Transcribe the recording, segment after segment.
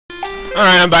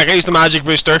Alright, I'm back. I used the magic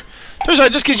booster. Turns out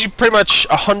it just gives you pretty much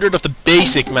 100 of the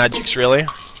basic magics, really.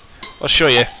 I'll show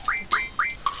you.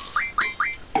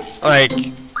 Like,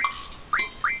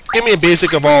 give me a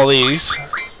basic of all these.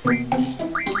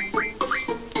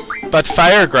 But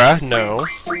Firegra, no.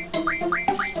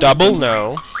 Double,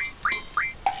 no.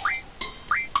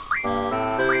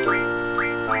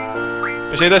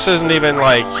 You see, this isn't even,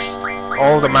 like,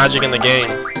 all the magic in the game.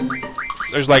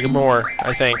 There's, like, more,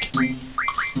 I think.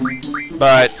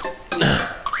 But,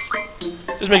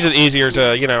 just makes it easier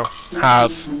to, you know,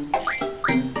 have.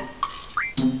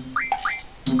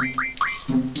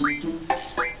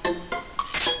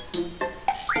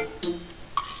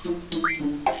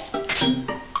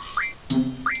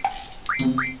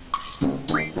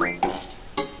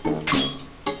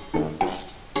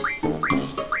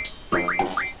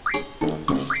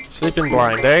 Sleeping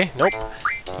blind, eh? Nope.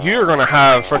 You're gonna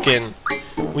have frickin'...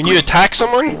 When you attack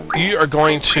someone, you are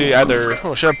going to either...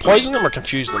 Oh, should I poison them or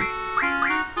confuse them?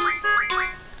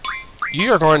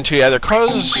 You are going to either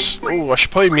cause... Oh, I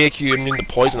should probably make you immune to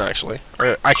poison, actually.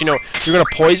 Or, actually, no. You're gonna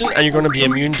poison, and you're gonna be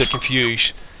immune to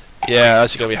confuse. Yeah,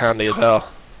 that's gonna be handy as hell.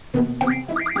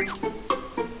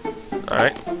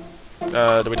 Alright.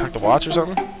 Do we talk to Watts or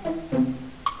something?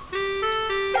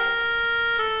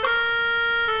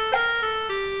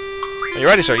 Are you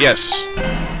ready, sir? Yes.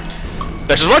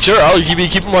 This is watch here. I'll be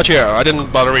keeping watch here. I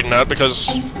didn't bother reading that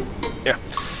because, yeah.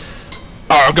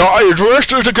 Our guy is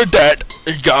dressed as a cadet.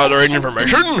 He's gathering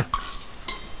information.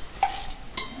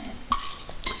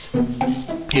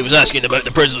 He was asking about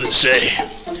the presidency. I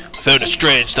found it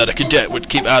strange that a cadet would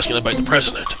keep asking about the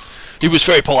president. He was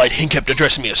very polite and kept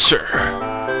addressing me as sir.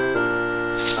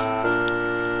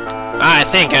 I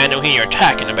think I know who you're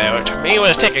talking about. He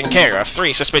was taking care of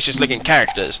 3 suspicious-looking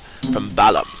characters from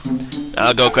Balam.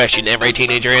 I'll go question every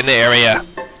teenager in the area.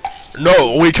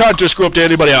 No, we can't just go up to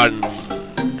anybody on...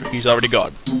 He's already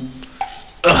gone.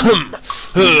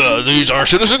 These are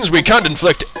citizens. We can't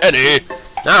inflict any.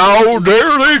 How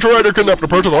dare they try to kidnap the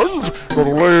president? Not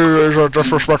only is it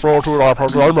disrespectful to our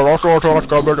president, but also to our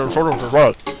government and citizens as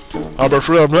well. I'll be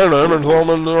sure to name them and throw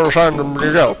them in their sand in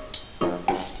jail.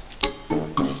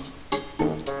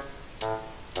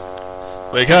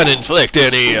 We can't inflict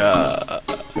any,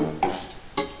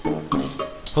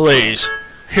 Please,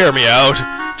 hear me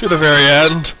out, to the very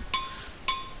end.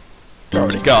 They're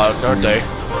already gone, aren't they?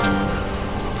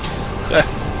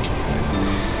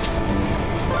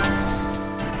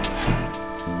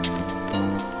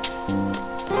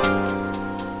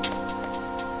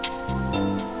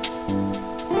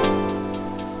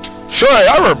 Sure,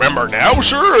 I remember now,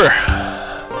 sir.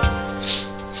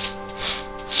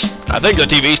 I think the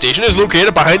TV station is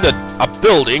located behind a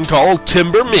building called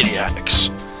Timber Maniacs.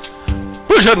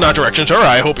 Please head in that direction, sir.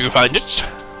 I hope you find it.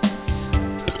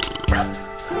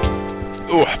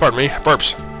 Oh, pardon me.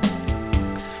 Burps.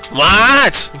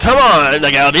 What? Come on, the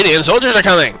Galbedian soldiers are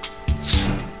coming.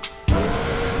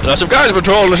 Lots of guys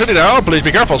patrol the city now. Please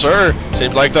be careful, sir.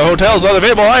 Seems like the hotel's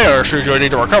unavailable either. Should you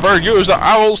need to recover, use the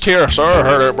Owl's Tier, sir.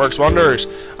 Heard it works wonders.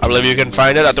 I believe you can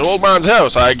find it at the old man's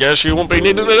house. I guess you won't be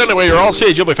needing it anyway. You're all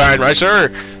set. You'll be fine, right, sir?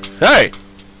 Hey!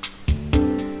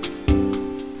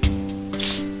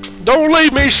 Don't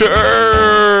leave me,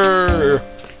 sir!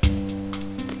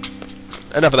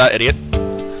 Enough of that, idiot.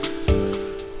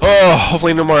 Oh,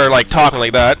 hopefully no more, like, talking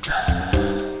like that.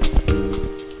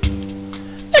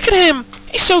 Look at him!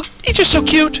 He's just so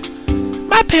cute.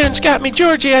 My parents got me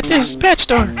Georgie at this pet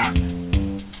store.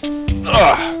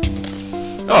 Ugh.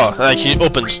 Oh, like he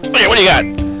opens. Okay, what do you got?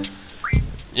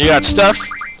 You got stuff.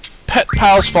 Pet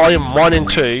Pals Volume 1 and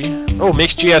 2. Oh,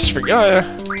 makes GS for... well,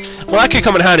 that could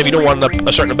come in handy if you don't want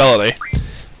a certain ability.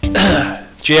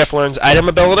 GF learns item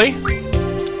ability.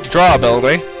 Draw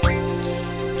ability.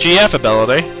 GF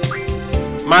ability.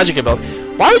 Magic ability.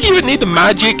 Why would you even need the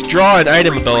magic, draw, and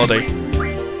item ability?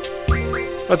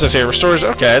 What's this here? Restores...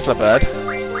 Okay, that's not bad.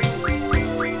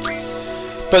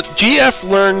 But GF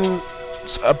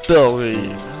learns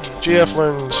ability. GF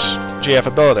learns GF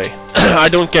ability. I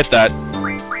don't get that.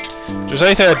 If there's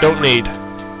anything I don't need.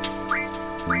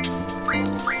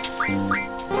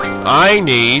 I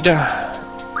need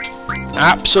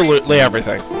absolutely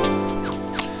everything.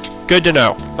 Good to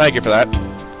know. Thank you for that.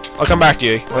 I'll come back to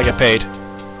you when I get paid.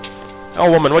 Oh,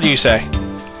 woman, what do you say?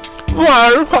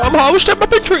 Well, I'm always I've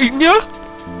been treating you.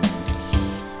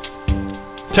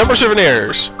 Timber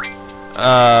souvenirs.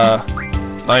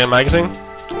 Naughty magazine?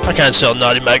 I can't sell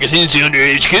naughty magazines to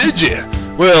underage kids, yeah.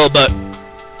 Well,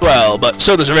 but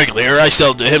so does a regular here. I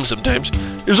sell to him sometimes.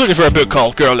 He was looking for a book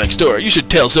called Girl Next Door. You should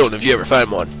tell Zone if you ever find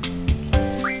one.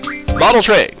 Model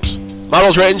trains.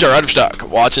 Model trains are out of stock.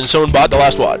 Watson Zone bought the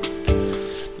last one.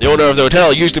 The owner of the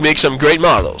hotel used to make some great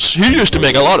models. He used to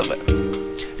make a lot of them.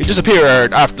 He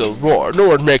disappeared after the war. No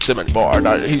one makes them anymore.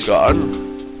 Now he's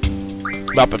gone.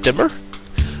 Map of timber?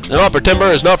 The map of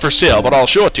timber is not for sale, but I'll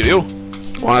show it to you.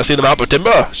 Want to see the map of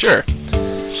timber? Sure.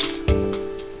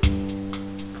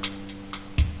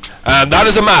 And that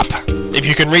is a map. If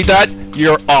you can read that,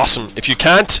 you're awesome. If you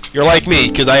can't, you're like me,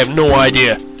 because I have no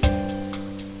idea.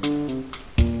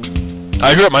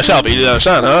 I drew it myself, but you didn't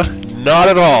understand, huh? Not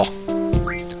at all.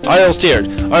 Isles tears.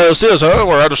 Isles tears, huh?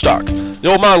 We're out of stock. The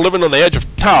old man living on the edge of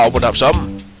town would have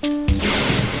some.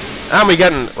 And we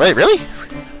getting... Wait, really?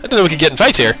 I didn't know we could get in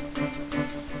fights here.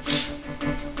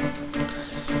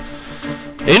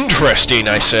 Interesting,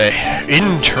 I say.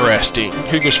 Interesting.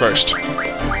 Who goes first?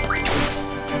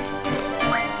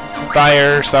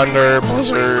 Fire, thunder,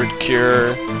 blizzard,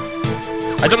 cure.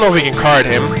 I don't know if we can card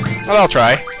him, but I'll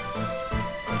try.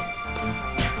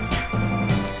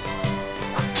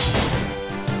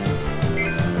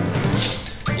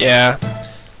 Yeah.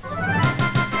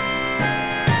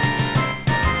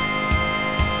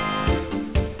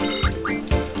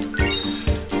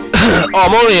 Oh,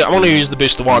 I'm only using the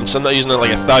boost once. I'm not using it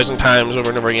like 1,000 times over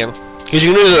and over again. Because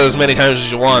you can use it as many times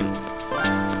as you want.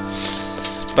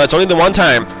 But it's only the one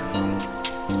time.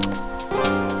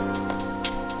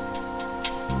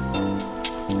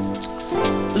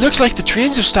 It looks like the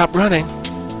trains have stopped running.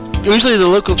 Usually the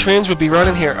local trains would be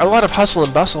running here. A lot of hustle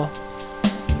and bustle.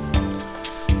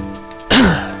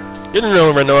 You don't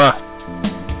know, Renoa.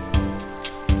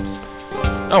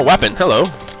 Oh, weapon. Hello.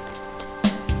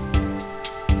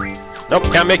 Nope,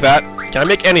 can't make that. Can I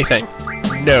make anything?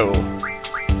 No.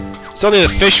 Still need a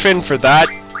fish fin for that.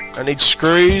 I need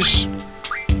screws.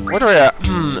 What do I...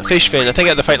 fish fin. I think I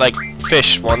have to fight, like,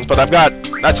 fish ones, but I've got...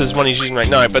 That's his one he's using right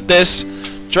now. But this...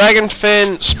 Dragon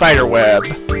fin, spider web.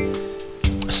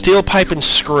 Steel pipe and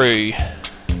screw.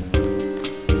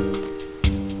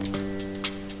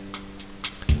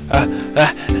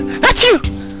 That's you!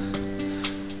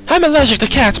 I'm allergic to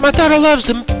cats. My daughter loves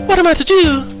them. What am I to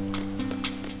do?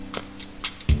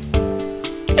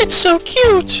 It's so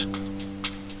cute!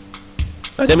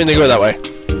 I didn't mean to go that way.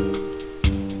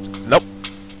 Nope.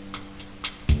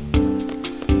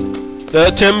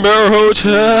 The Timber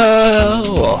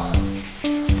Hotel!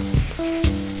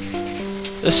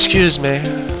 Excuse me.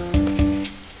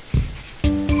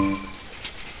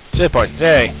 Save point.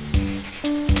 Hey.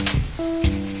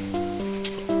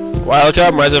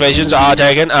 Welcome. Reservations are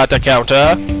taken at the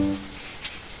counter.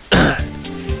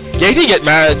 Gaty get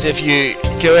mad if you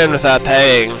go in without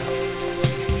paying.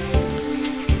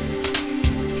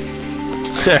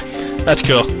 That's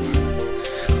cool.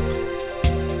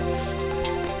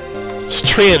 It's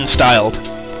train-styled.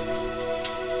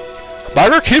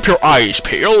 Better keep your eyes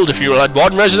peeled. If you let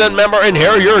one resident member in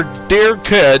here, your dear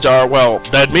kids are, well,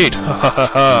 dead meat. Ha ha ha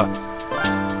ha.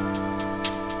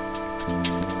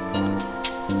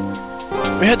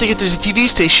 We had to get to the TV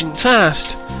station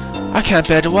fast. I can't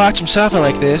bear to watch him suffer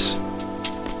like this.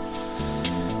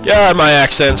 Yeah, my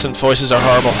accents and voices are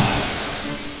horrible.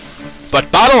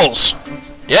 But battles!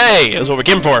 Yay! That's what we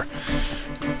came for.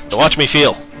 To watch me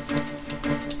feel.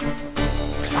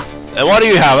 And what do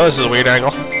you have? Oh, this is a weird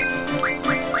angle.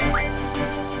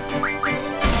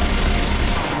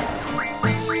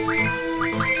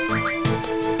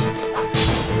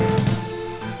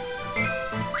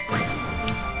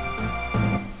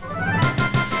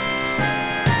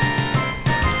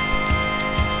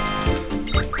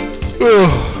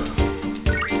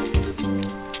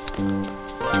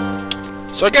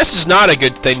 So I guess it's not a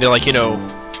good thing to, like, you know,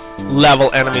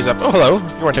 level enemies up. Oh, hello.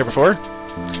 You weren't here before.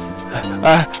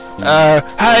 Hi,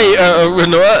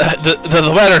 Renoa.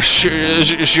 The weather sure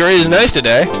is nice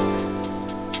today.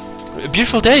 A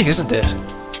beautiful day, isn't it?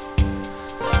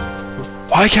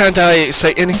 Why can't I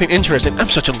say anything interesting? I'm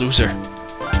such a loser.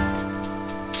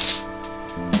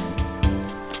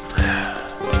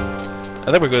 I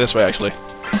think we'll go this way, actually.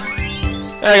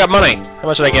 Hey, I got money. How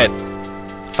much did I get?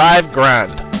 5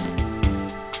 grand.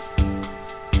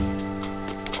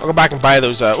 I'll go back and buy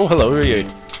those, oh, hello, who are you?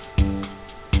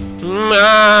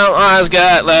 Oz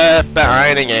got left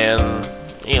behind again.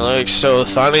 He looks so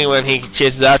funny when he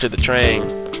chases after the train.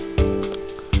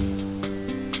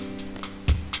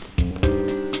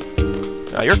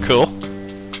 Oh, you're cool.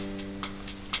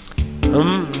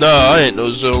 No, I ain't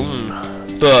no zone.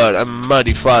 But I'm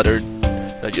mighty flattered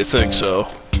that you think so.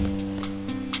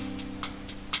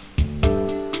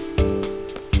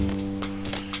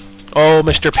 Oh,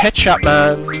 Mr. Pet Shop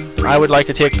Man, I would like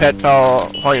to take Pet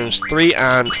Volumes 3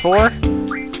 and 4.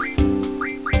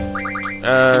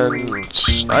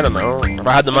 And I don't know. If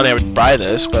I had the money, I would buy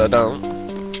this, but I don't.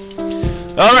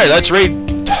 Alright, let's read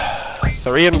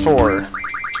 3 and 4.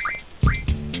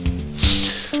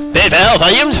 VIII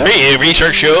Volume 3.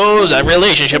 Research shows a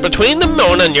relationship between the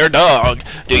moon and your dog.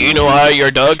 Do you know how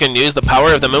your dog can use the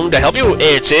power of the moon to help you?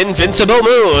 It's Invincible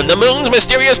Moon. The moon's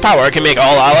mysterious power can make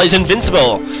all allies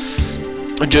invincible.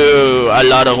 Do a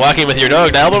lot of walking with your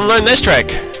dog to help him learn this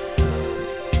trick.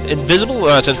 Invisible?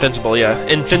 Oh, it's invincible, yeah.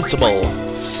 Invincible.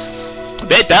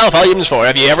 VIII Volume 4.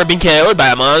 Have you ever been KO'd by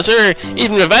a monster?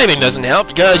 Even reviving doesn't help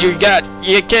because you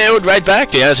KO'd right back.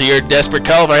 To answer your desperate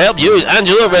call for help, use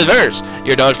Angela Reverse.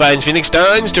 Your dog finds Phoenix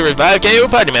Stones to revive KO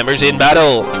party members in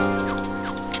battle.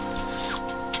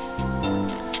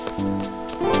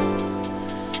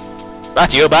 Brought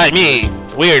to you by me,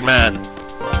 Weird Man.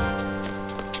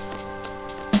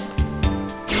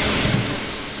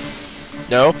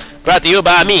 No. Brought to you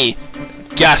by me,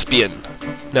 Gaspian.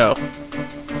 No.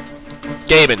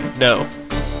 Gaiman. No.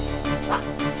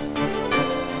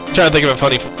 Trying to think of a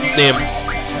funny name.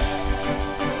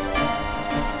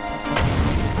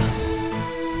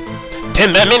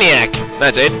 Tim the Maniac.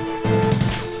 That's it.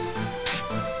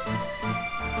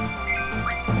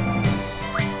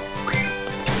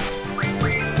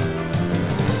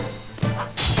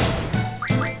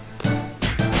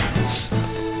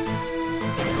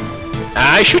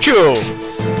 I shoot you!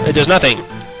 It does nothing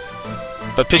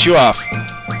but piss you off.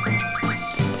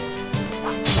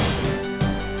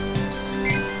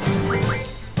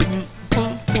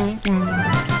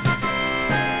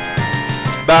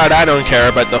 But I don't care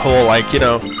about the whole, like, you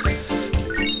know,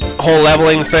 whole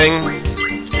leveling thing.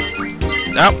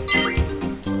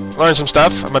 Oh, learn some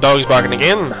stuff. My dog's barking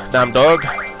again. Damn dog.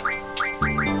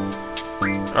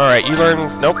 Alright, you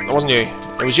learn. Nope, it wasn't you.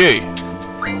 It was you.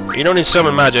 You don't need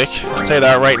summon magic. I'll tell you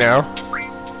that right now.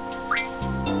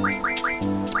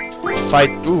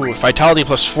 Vitality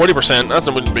plus 40%.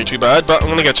 That wouldn't be too bad, but I'm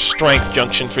gonna get Strength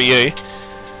Junction for you.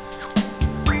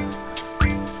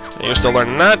 You're still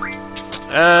learning that.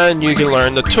 And you can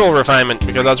learn the Tool Refinement,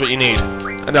 because that's what you need.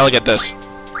 And I'll get this.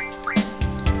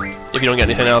 If you don't get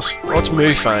anything else. What's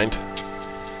Move Find?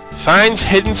 Finds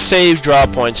hidden save draw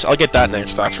points. I'll get that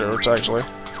next afterwards, actually.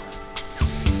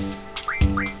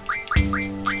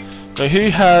 Now, who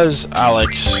has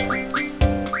Alex?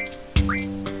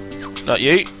 Not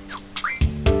you.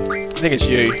 I think it's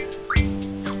you.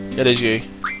 It is you.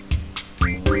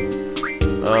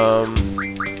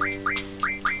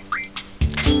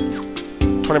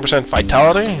 20%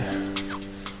 vitality?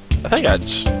 I think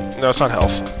that's... No, it's not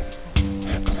health.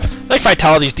 I think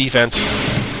vitality's defense.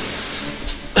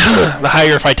 The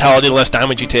higher vitality, the less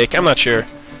damage you take. I'm not sure.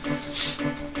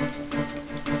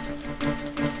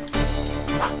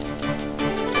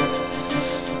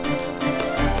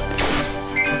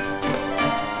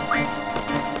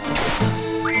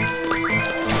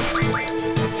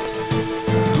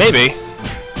 Maybe.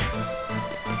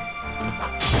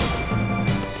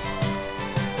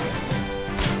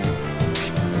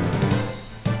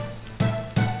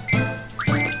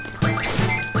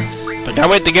 I can't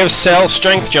wait to give Cell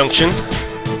Strength Junction.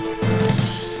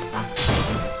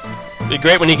 Be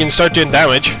great when he can start doing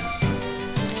damage.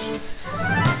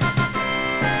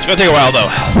 It's gonna take a while though.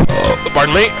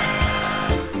 Pardon me.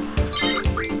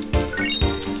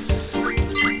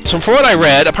 So from what I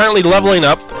read, apparently leveling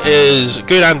up is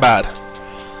good and bad.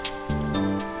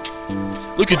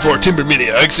 Looking for Timber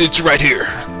Maniacs, it's right here.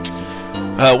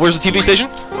 Where's the TV station?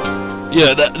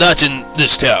 Yeah, that's in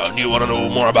this town. You want to know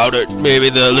more about it? Maybe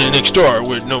the lady next door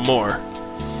would know more.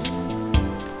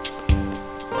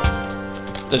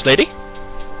 This lady?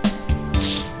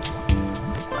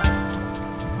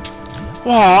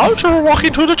 Well, you're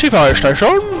walking to the TV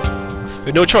station. We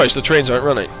have no choice, the trains aren't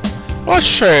running. Let's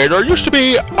say there used to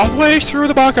be a way through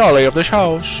the back alley of this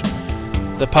house.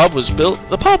 The pub was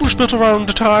built around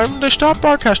the time they stopped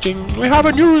broadcasting. We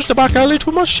haven't used the back alley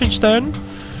too much since then.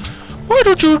 Why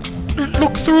don't you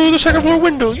look through the second floor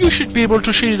window? You should be able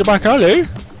to see the back alley.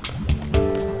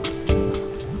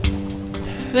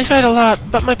 They fight a lot,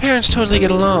 but my parents totally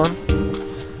get along.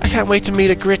 I can't wait to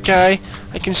meet a great guy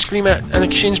I can scream at and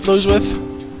exchange blows with.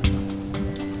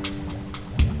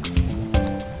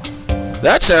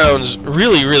 That sounds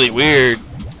really, really weird.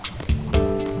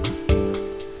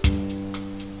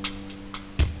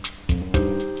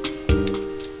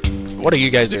 What are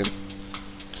you guys doing?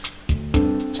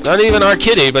 It's not even our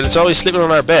kitty, but it's always sleeping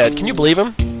on our bed. Can you believe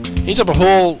him? He eats up a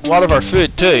whole lot of our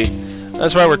food, too.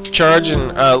 That's why we're charging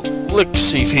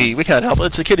look-see fee. We can't help it.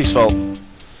 It's the kitty's fault.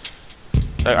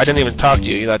 I didn't even talk to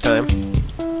you that time.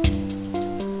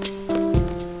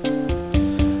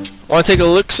 Want to take a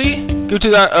look-see? Go to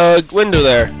that window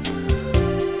there.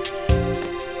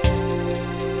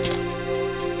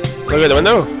 Look at the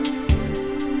window.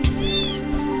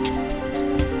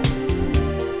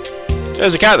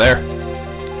 There's a cat there.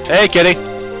 Hey, kitty.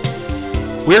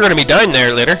 We're gonna be dying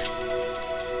there later.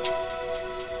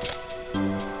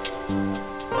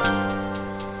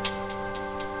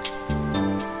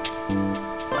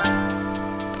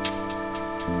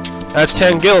 That's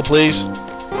 10 gil, please.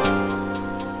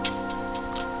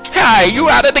 Hi, you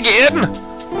at it again?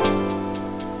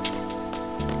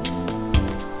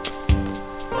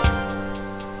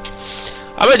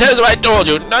 How many times have I told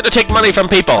you not to take money from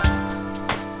people?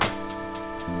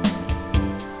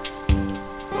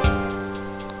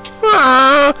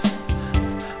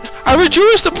 I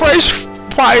reduced the price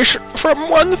from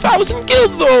 1,000 gil,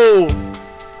 though.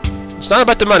 It's not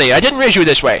about the money. I didn't raise you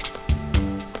this way.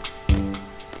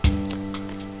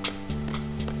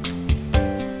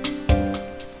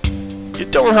 You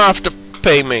don't have to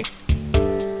pay me.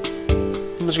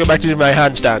 Let's go back to my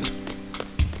handstand.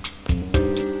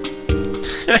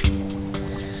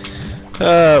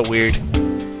 Weird.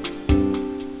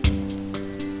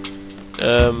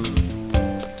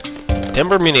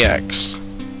 Timber Maniacs.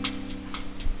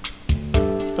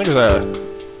 I think there's a...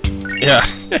 Yeah.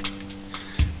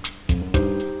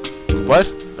 What?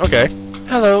 Okay.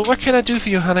 Hello, what can I do for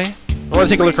you, honey? I want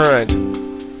to take a look around.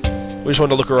 We just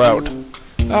want to look around.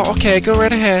 Oh, okay, go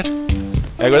right ahead.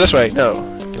 I go this way. No.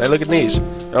 Can I look at these? I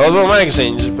love little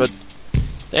magazines, but...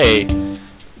 Hey,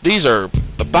 these are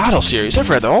the Battle series. I've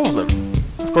read all of them.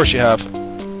 Of course you have.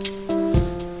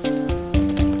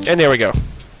 And there we go.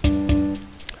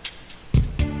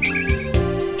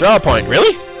 Draw a point.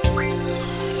 Really?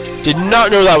 Did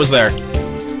not know that was there.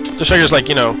 Just figures, like,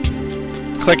 you know,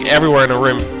 click everywhere in a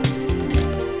room.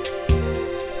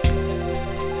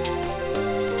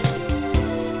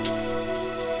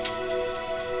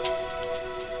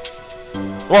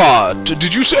 What?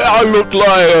 Did you say I look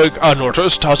like an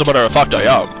artist? As a matter of fact, I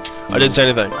am. I didn't say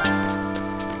anything.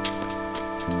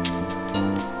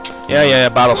 Yeah,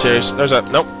 Battle series. There's a...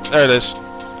 Nope, there it is.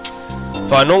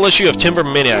 Final issue of Timber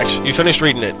Maniacs. You finished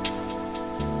reading it.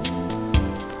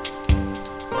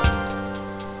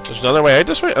 There's another way out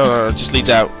this way? Oh, it just leads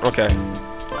out. Okay.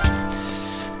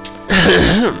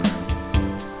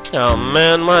 Oh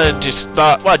man, why do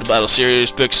Battle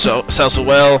series books sell so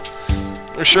well?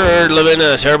 We're sure living in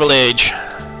a terrible age.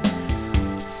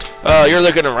 You're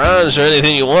looking around. Is there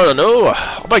anything you want to know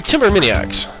about Timber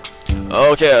Maniacs?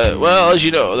 Okay, well, as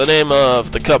you know, the name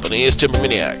of the company is Timber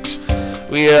Maniacs.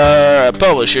 We are a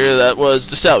publisher that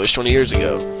was established 20 years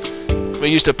ago. We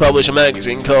used to publish a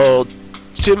magazine called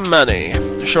Tim Money,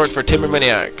 short for Timber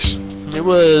Maniacs. It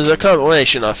was a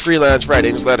compilation of freelance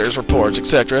writings, letters, reports,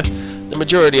 etc. The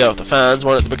majority of the fans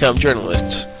wanted to become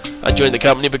journalists. I joined the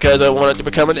company because I wanted to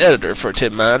become an editor for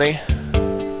Tim Money.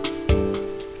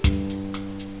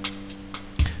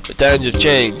 The times have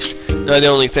changed. Now the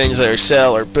only things that are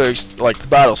sell are books like the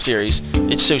Battle series.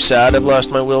 It's so sad I've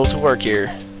lost my will to work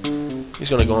here. He's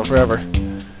gonna go on forever.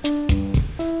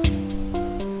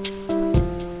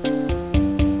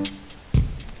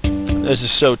 This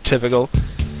is so typical.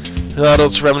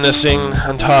 Adults reminiscing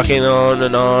and talking on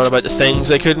and on about the things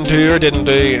they couldn't do or didn't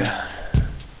do.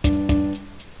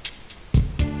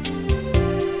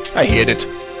 I hate it.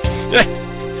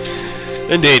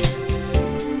 Indeed.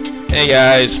 Hey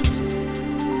guys.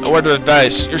 A word of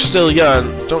advice. You're still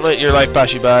young. Don't let your life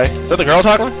pass you by. Is that the girl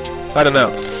talking? I don't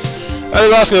know. I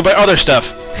was asking about other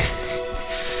stuff.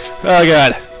 Oh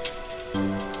god.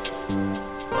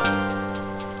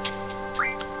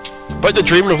 About the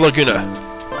dream of Laguna.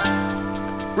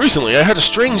 Recently, I had a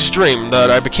strange dream that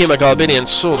I became a Galbanian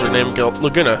soldier named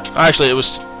Laguna. Actually, it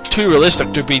was too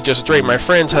realistic to be just a dream. My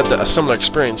friends had a similar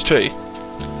experience too.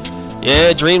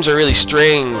 Yeah, dreams are really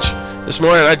strange. This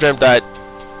morning I dreamt that...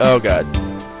 Oh god.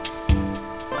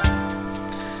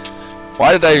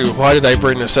 Why did I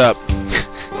bring this up?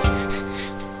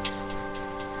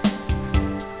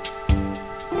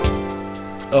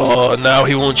 Oh, now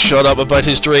he won't shut up about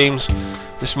his dreams.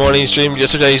 This morning's dream,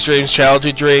 yesterday's dreams,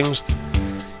 childhood dreams.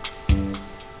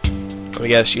 I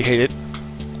guess you hate it.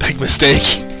 Big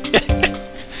mistake.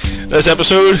 This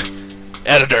episode,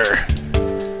 editor.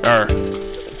 Or,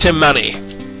 Tim Money.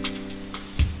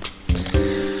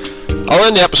 I'll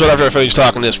end the episode after I finish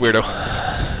talking to this weirdo.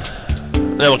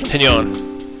 Then we'll continue on.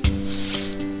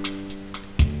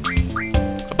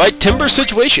 About Timber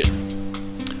situation.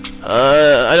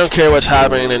 I don't care what's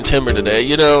happening in Timber today.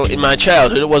 You know, in my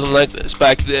childhood it wasn't like this.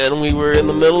 Back then we were in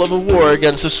the middle of a war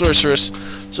against the sorceress,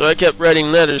 so I kept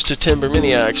writing letters to Timber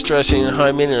Maniacs stressing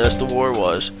how meaningless the war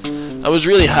was. I was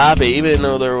really happy even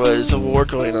though there was a war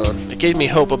going on. It gave me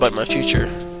hope about my future.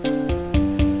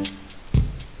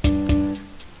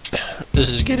 This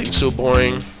is getting so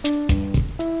boring.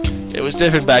 It was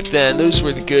different back then. Those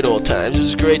were the good old times. It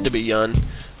was great to be young.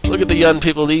 Look at the young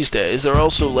people these days. They're all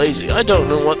so lazy. I don't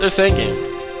know what they're thinking.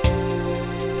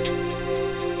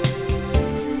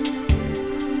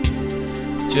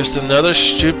 Just another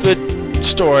stupid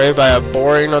story by a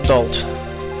boring adult.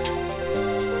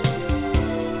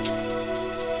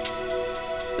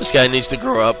 This guy needs to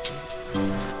grow up.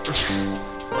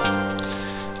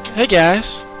 Hey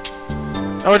guys.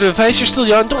 Out of the face, you're still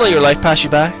young. Don't let your life pass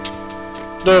you by.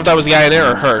 Don't know if that was the guy in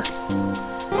there or her.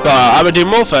 But I'm a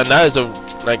Mofa, and that is a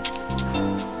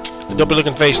dopey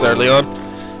looking face there, Leon.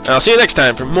 And I'll see you next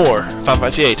time for more Final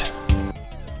Fantasy VIII.